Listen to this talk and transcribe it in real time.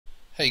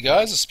Hey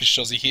guys,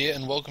 AuspiciousAussie here,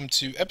 and welcome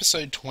to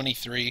episode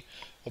 23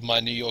 of my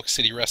New York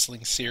City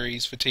Wrestling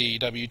series for TEW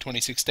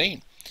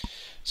 2016.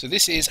 So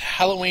this is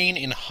Halloween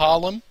in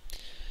Harlem.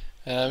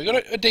 We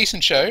got a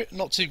decent show,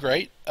 not too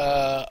great.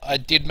 I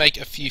did make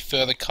a few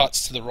further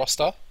cuts to the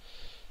roster.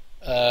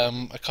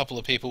 A couple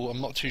of people, I'm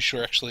not too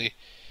sure actually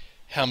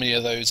how many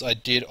of those I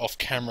did off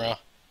camera.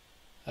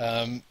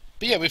 But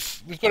yeah,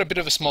 we've got a bit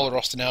of a smaller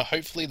roster now.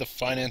 Hopefully the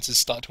finances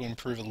start to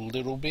improve a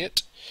little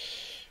bit.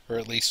 Or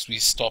at least we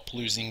stop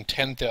losing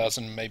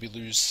 10,000, maybe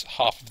lose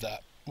half of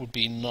that would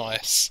be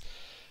nice.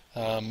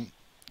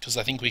 Because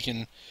I think we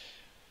can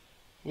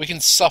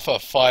suffer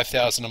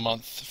 5,000 a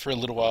month for a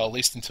little while, at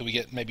least until we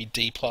get maybe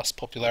D+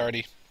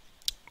 popularity,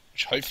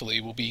 which hopefully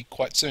will be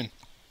quite soon.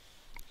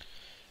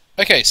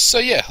 Okay, so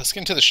yeah, let's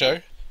get into the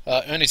show.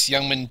 Ernest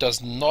Youngman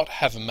does not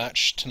have a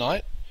match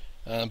tonight,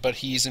 but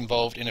he is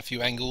involved in a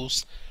few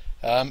angles.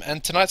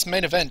 And tonight's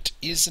main event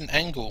is an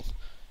angle.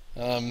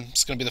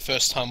 It's going to be the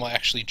first time I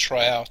actually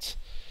try out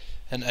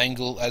an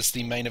angle as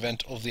the main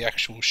event of the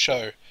actual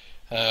show.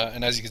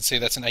 And as you can see,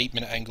 that's an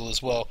 8-minute angle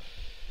as well.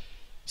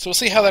 So we'll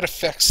see how that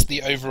affects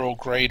the overall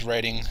grade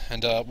rating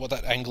and what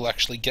that angle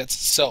actually gets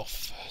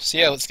itself. So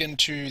yeah, let's get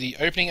into the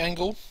opening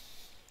angle,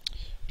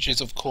 which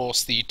is of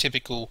course the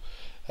typical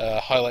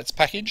highlights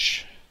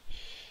package.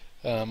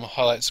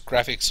 Highlights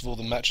graphics of all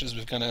the matches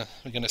we're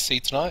gonna see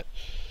tonight.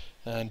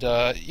 And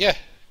yeah,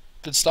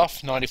 good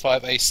stuff.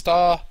 95 A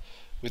star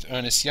with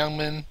Ernest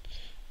Youngman.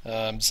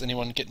 Does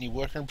anyone get any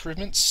worker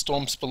improvements?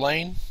 Storm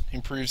Spillane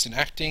improves in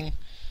acting,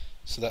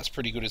 so that's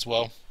pretty good as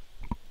well.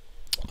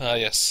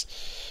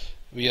 Yes,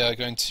 we are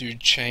going to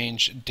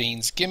change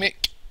Dean's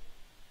gimmick.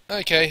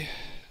 Okay,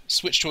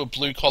 switch to a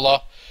blue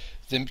collar.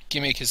 The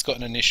gimmick has got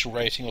an initial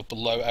rating of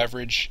below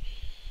average,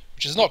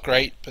 which is not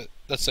great, but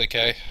that's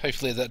okay.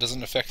 Hopefully that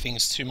doesn't affect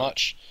things too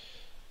much.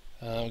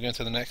 We're going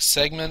to the next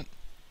segment,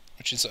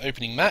 which is the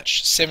opening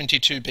match.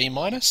 72 B-,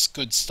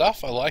 good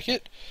stuff, I like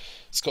it.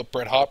 It's got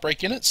Bret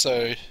Heartbreak in it,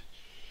 so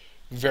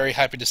very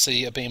happy to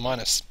see a B-.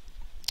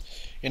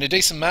 In a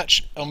decent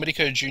match, El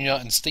Medico Jr.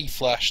 and Steve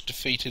Flash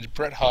defeated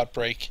Bret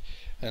Heartbreak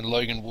and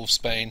Logan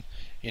Wolfsbane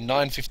in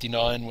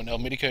 9:59 when El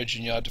Medico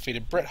Jr.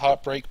 defeated Bret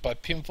Heartbreak by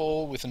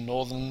pinfall with a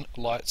Northern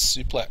Lights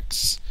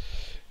suplex.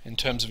 In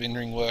terms of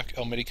in-ring work,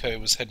 El Medico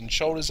was head and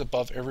shoulders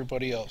above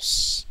everybody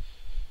else.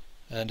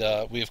 And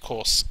we of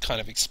course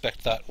kind of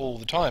expect that all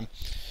the time.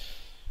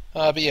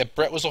 But yeah,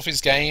 Bret was off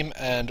his game,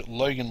 and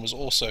Logan was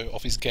also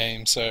off his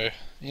game, so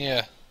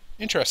yeah,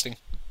 interesting.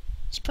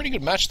 It's a pretty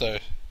good match though,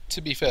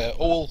 to be fair,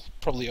 all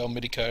probably El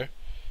Medico.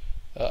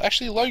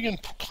 Actually, Logan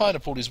kind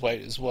of pulled his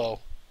weight as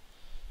well.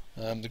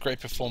 The great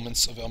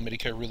performance of El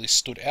Medico really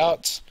stood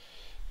out,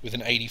 with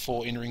an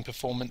 84 in-ring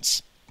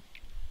performance,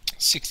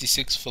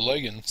 66 for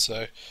Logan,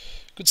 so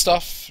good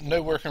stuff.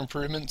 No worker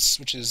improvements,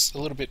 which is a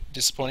little bit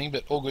disappointing,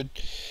 but all good.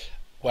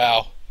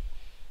 Wow.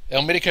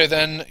 El Medico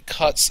then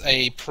cuts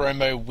a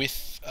promo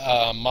with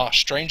Marsh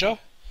Stranger,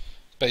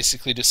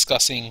 basically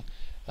discussing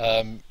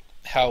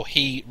how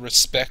he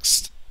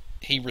respects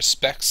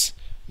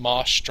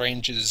Marsh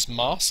Stranger's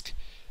mask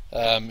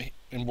and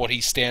what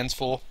he stands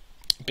for,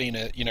 being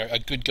a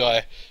good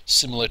guy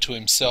similar to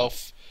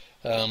himself.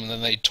 And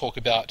then they talk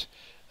about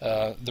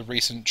the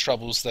recent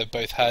troubles they've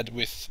both had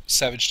with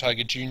Savage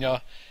Tiger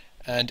Jr.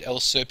 and El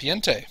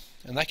Serpiente,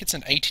 and that gets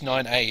an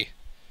 89A.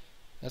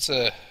 That's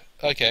an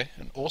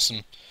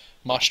awesome.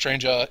 Marsh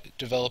Stranger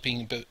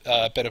developing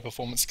better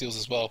performance skills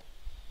as well,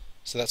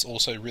 so that's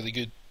also really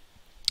good.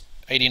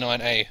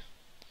 89A.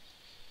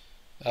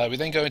 We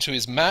then go into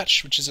his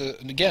match, which is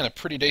again a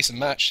pretty decent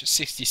match.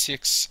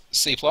 66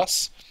 C+.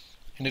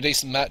 In a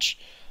decent match,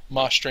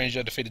 Marsh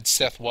Stranger defeated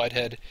Seth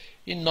Whitehead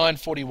in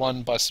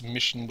 9:41 by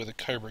submission with a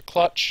Cobra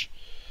Clutch.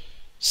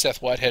 Seth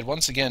Whitehead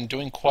once again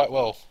doing quite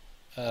well.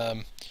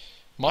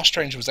 Marsh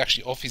Stranger was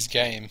actually off his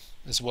game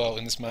as well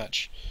in this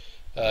match.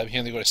 He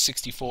only got a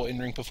 64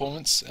 in-ring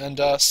performance,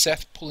 and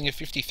Seth pulling a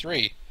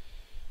 53.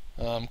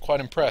 Quite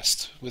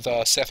impressed with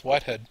Seth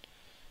Whitehead.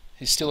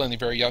 He's still only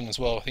very young as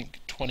well, I think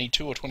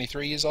 22 or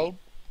 23 years old.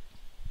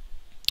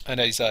 And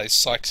his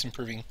psych's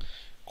improving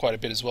quite a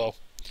bit as well.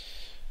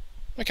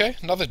 Okay,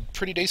 another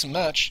pretty decent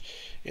match.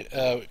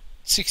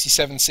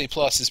 67 C+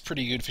 is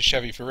pretty good for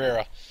Chevy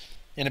Ferreira.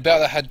 In a bout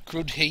that had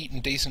good heat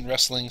and decent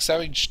wrestling,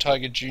 Savage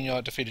Tiger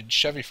Jr. defeated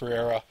Chevy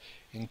Ferreira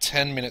in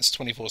 10 minutes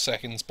 24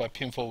 seconds by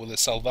pinfall with a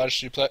Salvage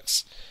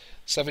suplex.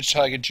 Savage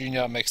Tiger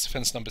Jr. makes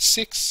defense number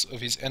 6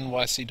 of his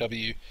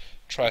NYCW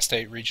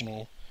Tri-State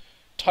Regional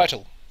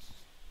title.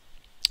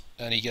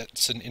 And he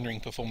gets an in-ring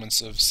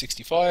performance of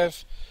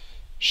 65,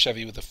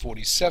 Chevy with a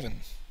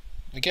 47.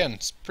 Again,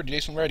 it's a pretty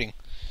decent rating.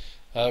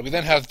 We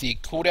then have the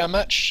cooldown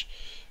match,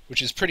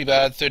 which is pretty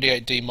bad,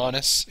 38 D-.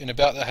 In a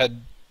bout that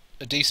had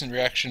a decent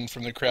reaction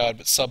from the crowd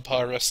but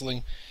subpar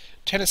wrestling,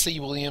 Tennessee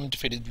William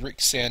defeated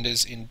Rick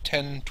Sanders in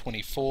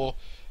 10:24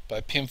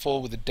 by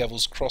pinfall with the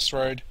Devil's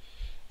Crossroad.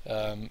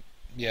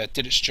 Yeah,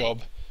 did its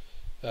job.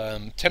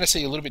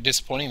 Tennessee a little bit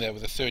disappointing there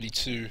with a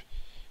 32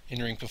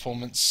 in-ring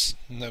performance.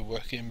 No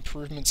work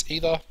improvements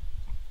either.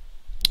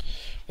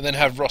 We then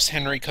have Ross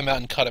Henry come out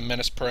and cut a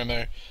menace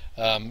promo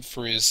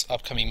for his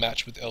upcoming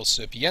match with El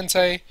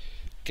Serpiente.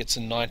 Gets a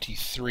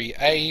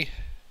 93A.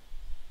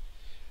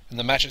 And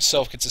the match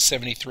itself gets a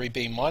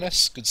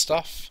 73B-. Good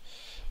stuff.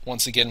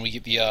 Once again, we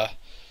get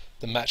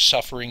the match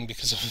suffering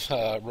because of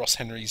Ross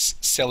Henry's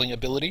selling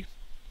ability.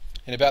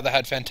 And about that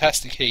had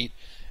fantastic heat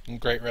and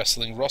great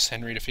wrestling. Ross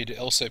Henry defeated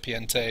El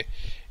Serpiente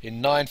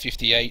in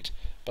 9:58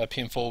 by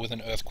pinfall with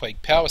an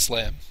Earthquake Power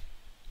Slam.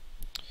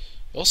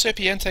 El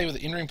Serpiente with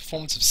an in-ring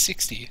performance of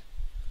 60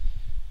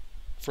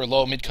 for a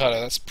lower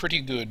mid-carder. That's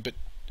pretty good, but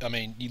I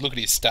mean, you look at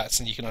his stats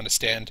and you can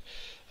understand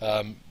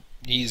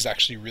he is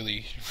actually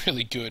really,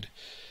 really good.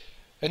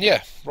 And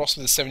yeah, Ross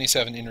with a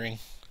 77 in-ring,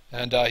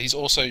 and he's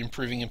also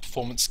improving in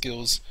performance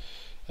skills.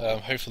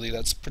 Hopefully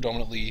that's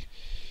predominantly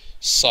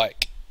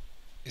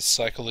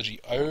psychology.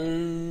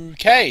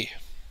 Okay,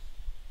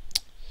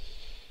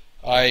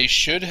 I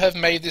should have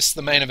made this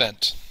the main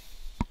event.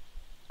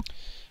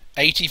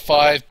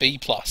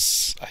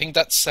 85B+. I think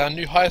that's our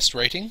new highest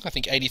rating. I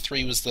think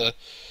 83 was the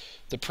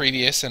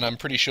previous, and I'm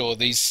pretty sure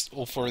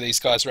all four of these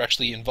guys are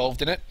actually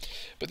involved in it.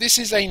 But this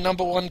is a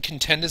 #1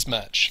 contenders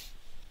match.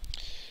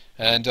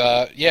 And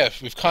yeah,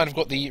 we've kind of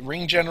got the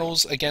Ring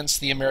Generals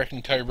against the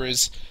American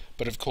Cobras,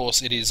 but of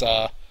course it is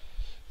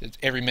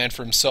every man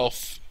for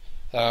himself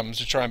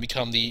to try and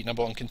become the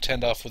 #1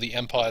 contender for the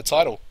Empire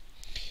title.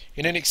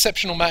 In an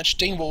exceptional match,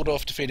 Dean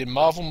Waldorf defeated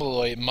Marvel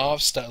Malloy, Marv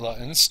Statler,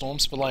 and Storm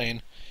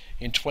Spillane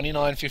in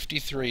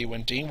 29:53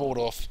 when Dean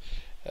Waldorf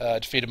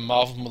defeated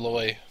Marvel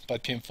Malloy by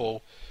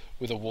pinfall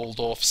with a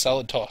Waldorf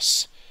salad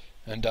toss,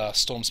 and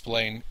Storm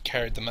Spillane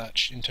carried the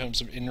match in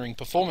terms of in-ring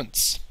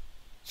performance.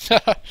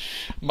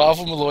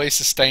 Marvel Malloy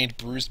sustained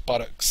bruised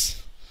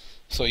buttocks,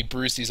 so he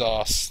bruised his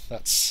ass.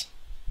 That's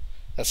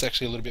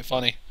actually a little bit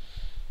funny.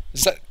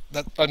 Is that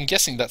I'm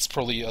guessing that's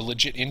probably a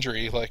legit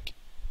injury. Like,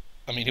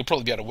 I mean, he'll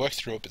probably be able to work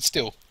through it, but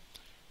still,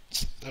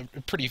 it's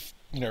a pretty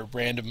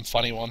random,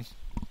 funny one.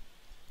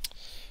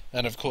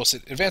 And of course,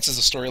 it advances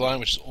the storyline,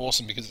 which is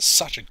awesome because it's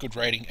such a good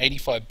rating,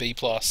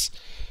 85B+.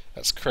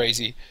 That's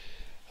crazy.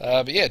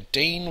 But yeah,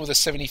 Dean with a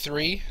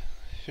 73,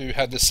 who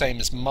had the same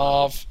as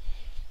Marvel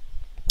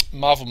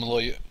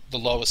Malloy, the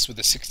lowest, with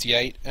a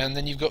 68, and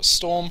then you've got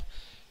Storm,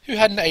 who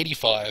had an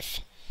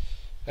 85.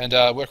 And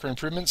worker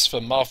improvements for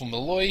Marvel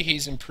Malloy,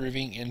 he's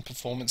improving in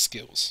performance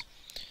skills.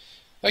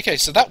 Okay,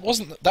 so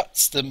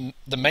that's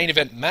the main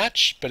event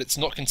match, but it's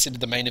not considered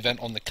the main event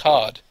on the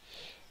card.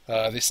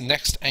 This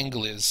next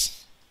angle is...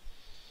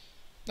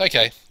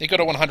 Okay, he got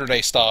a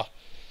 100A star.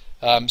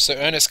 So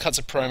Ernest cuts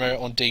a promo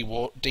on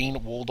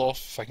Dean Waldorf,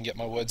 if I can get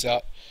my words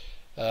out.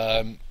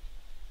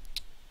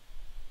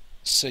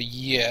 So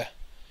yeah,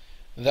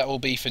 that will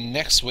be for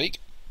next week,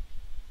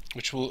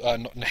 which will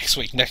not next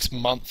week, next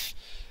month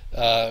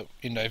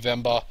in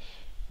November,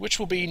 which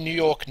will be New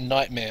York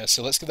Nightmare.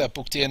 So let's get that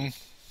booked in.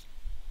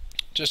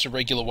 Just a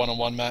regular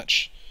one-on-one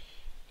match,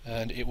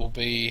 and it will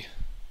be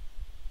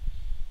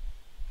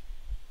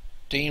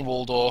Dean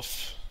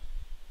Waldorf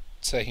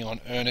taking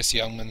on Ernest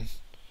Youngman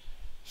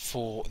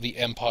for the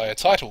Empire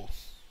title.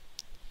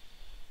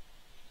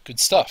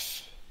 Good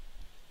stuff.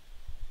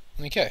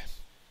 Okay.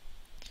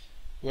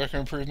 Worker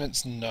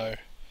improvements? No.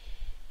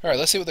 Alright,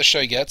 let's see what the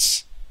show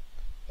gets.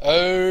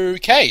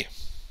 Okay.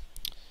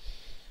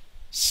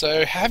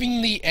 So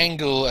having the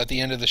angle at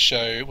the end of the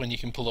show when you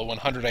can pull a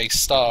 100A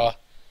star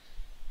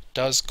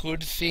does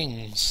good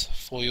things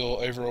for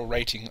your overall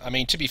rating. I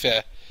mean, to be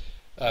fair,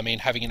 I mean,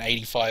 having an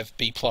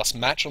 85B+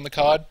 match on the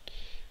card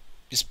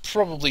is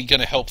probably going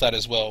to help that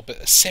as well. But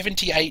a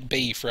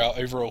 78B for our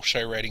overall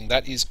show rating,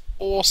 that is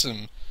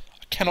awesome.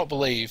 I cannot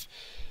believe,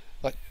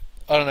 like,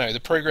 I don't know, the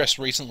progress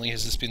recently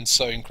has just been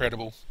so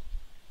incredible.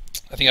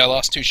 I think our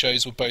last two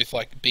shows were both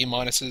like B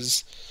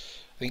minuses.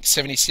 I think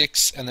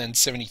 76 and then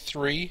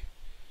 73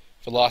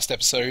 for last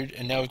episode,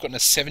 and now we've gotten a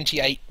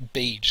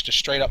 78B, just a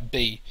straight up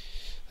B.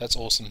 That's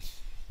awesome.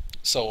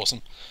 So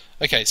awesome.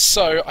 Okay,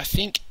 so I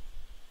think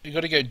we've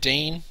got to go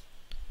Dean,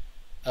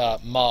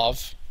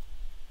 Marv,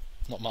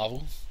 not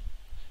Marvel,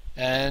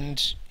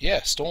 and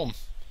yeah, Storm.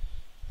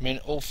 I mean,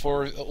 all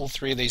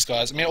three of these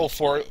guys. I mean, all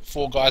four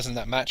guys in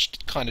that match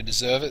kind of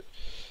deserve it,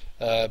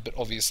 but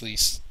obviously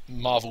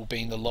Marvel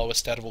being the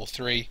lowest out of all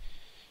three,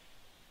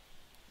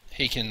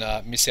 he can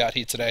miss out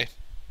here today.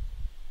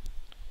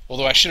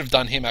 Although I should have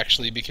done him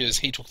actually because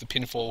he took the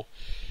pinfall,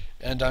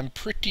 and I'm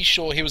pretty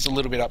sure he was a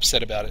little bit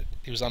upset about it.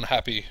 He was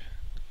unhappy.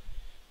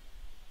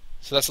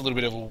 So that's a little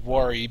bit of a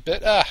worry,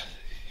 but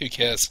who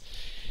cares?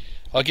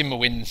 I'll give him a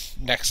win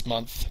next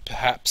month,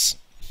 perhaps.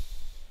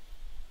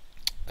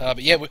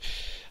 But yeah,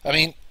 I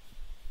mean,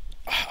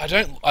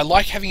 I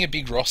like having a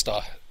big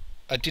roster.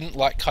 I didn't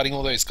like cutting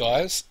all those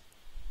guys,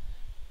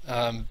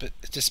 but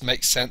it just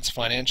makes sense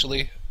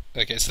financially.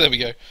 Okay, so there we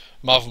go.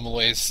 Marvel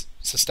Malloy's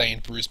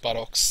sustained bruised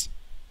buttocks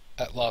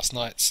at last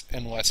night's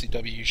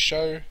NYCW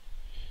show.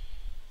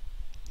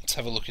 Let's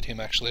have a look at him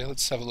actually.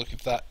 Let's have a look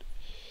if that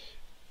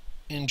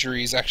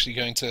injury is actually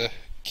going to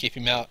keep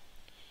him out.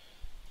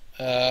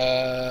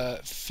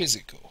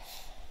 Physical.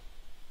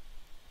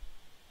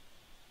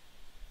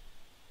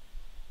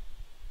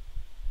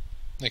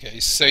 Okay,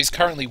 so he's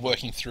currently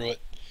working through it.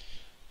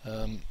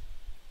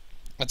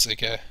 That's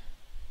okay.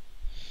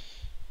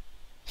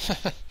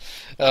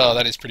 Oh,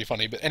 that is pretty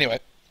funny. But anyway,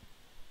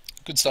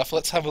 good stuff.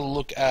 Let's have a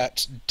look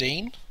at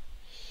Dean.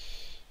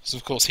 So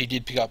of course he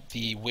did pick up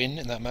the win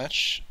in that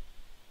match.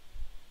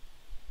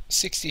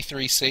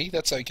 63C,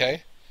 that's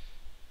okay.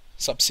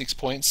 It's up 6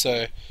 points,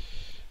 so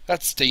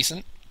that's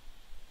decent.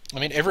 I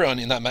mean, everyone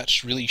in that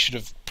match really should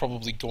have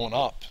probably gone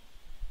up.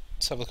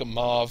 Let's have a look at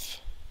Marv.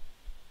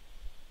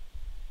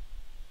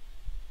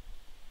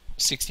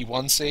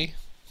 61C.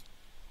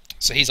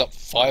 So he's up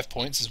 5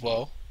 points as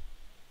well.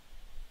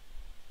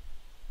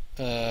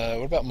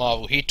 What about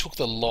Marvel? He took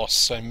the loss,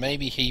 so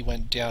maybe he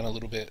went down a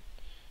little bit.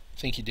 I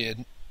think he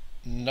did.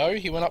 No,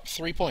 he went up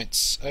 3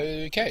 points.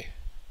 Okay.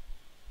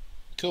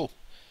 Cool.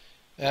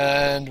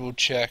 And we'll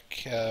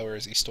check, where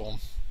is he, Storm?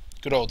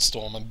 Good old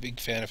Storm, I'm a big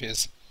fan of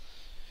his.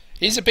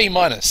 He's a B-,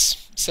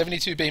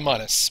 72 B-,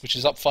 which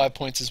is up 5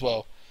 points as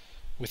well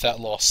with that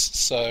loss.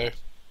 So,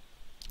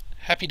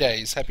 happy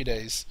days, happy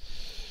days.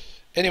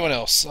 Anyone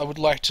else? I would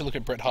like to look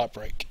at Bret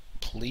Heartbreak,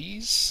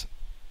 please.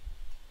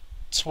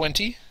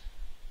 20.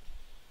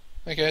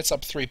 Okay, it's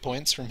up 3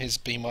 points from his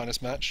B-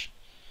 match.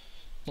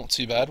 Not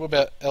too bad. What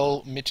about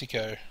El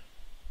Mitico?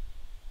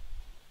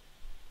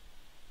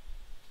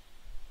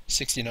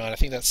 69. I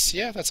think that's,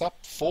 yeah, that's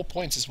up 4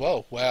 points as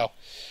well. Wow.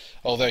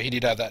 Although he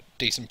did have that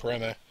decent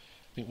promo.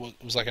 It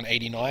was like an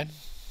 89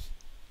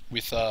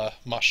 with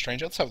Marsh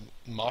Stranger. Let's have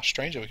Marsh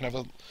Stranger. We can have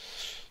a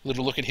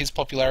little look at his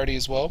popularity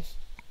as well.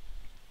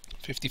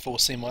 54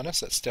 C-,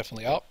 that's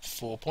definitely up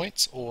 4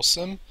 points.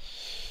 Awesome.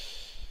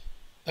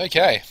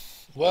 Okay.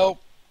 Well,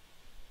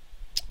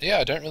 yeah,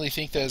 I don't really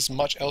think there's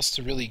much else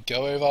to really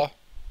go over.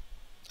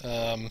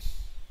 I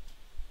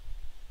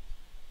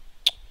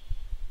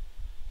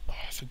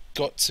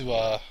forgot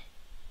to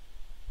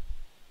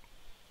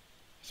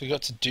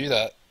do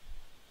that.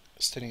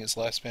 Extending its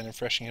lifespan and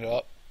freshening it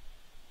up.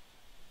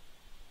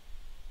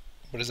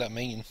 What does that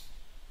mean?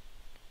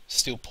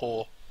 Still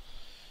poor.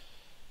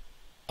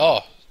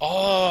 Oh,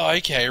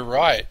 okay,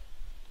 right.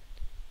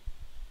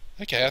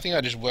 Okay, I think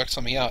I just worked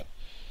something out.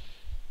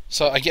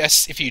 So I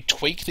guess if you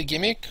tweak the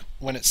gimmick,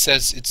 when it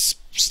says it's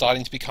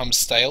starting to become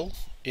stale,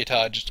 it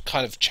just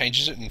kind of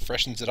changes it and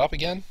freshens it up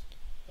again.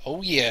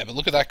 Oh yeah, but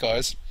look at that,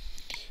 guys.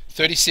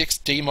 36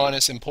 D-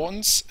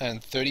 importance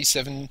and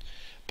 37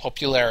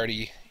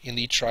 popularity in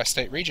the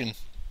tri-state region.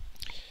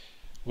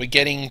 We're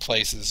getting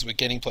places,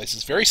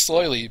 very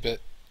slowly, but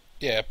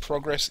yeah,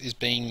 progress is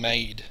being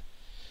made.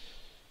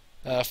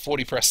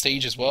 40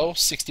 prestige as well,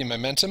 60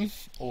 momentum,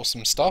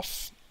 awesome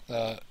stuff.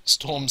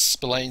 Storm's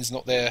Spillane's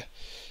not there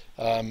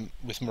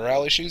with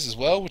morale issues as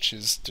well, which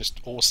is just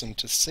awesome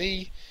to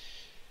see.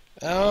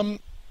 Yeah,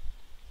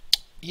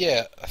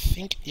 I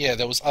think, yeah,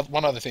 there was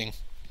one other thing.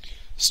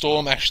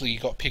 Storm actually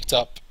got picked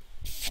up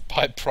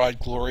by Pride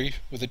Glory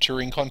with a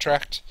touring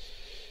contract,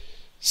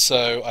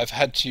 so I've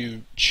had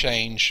to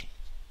change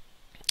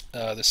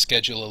the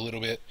schedule a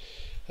little bit.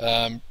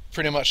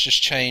 Pretty much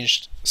just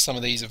changed some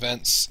of these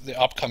events, the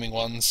upcoming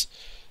ones,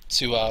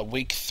 to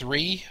week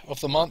 3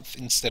 of the month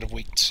instead of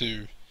week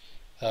 2,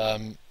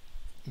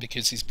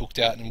 because he's booked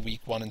out in week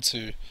 1 and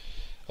 2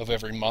 of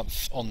every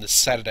month on the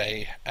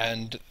Saturday,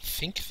 and I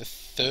think the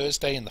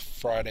Thursday and the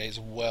Friday as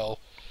well.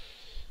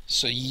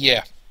 So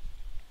yeah.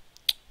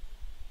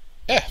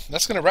 Yeah,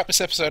 that's going to wrap this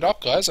episode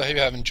up, guys. I hope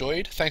you have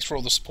enjoyed. Thanks for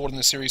all the support in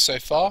the series so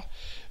far.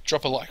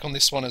 Drop a like on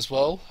this one as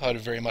well. I'd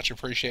very much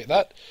appreciate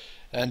that.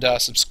 And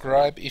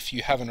subscribe if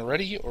you haven't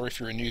already, or if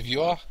you're a new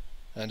viewer.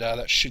 And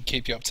that should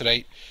keep you up to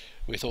date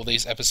with all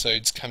these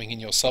episodes coming in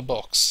your sub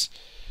box.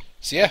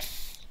 So yeah,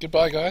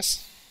 goodbye,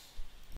 guys.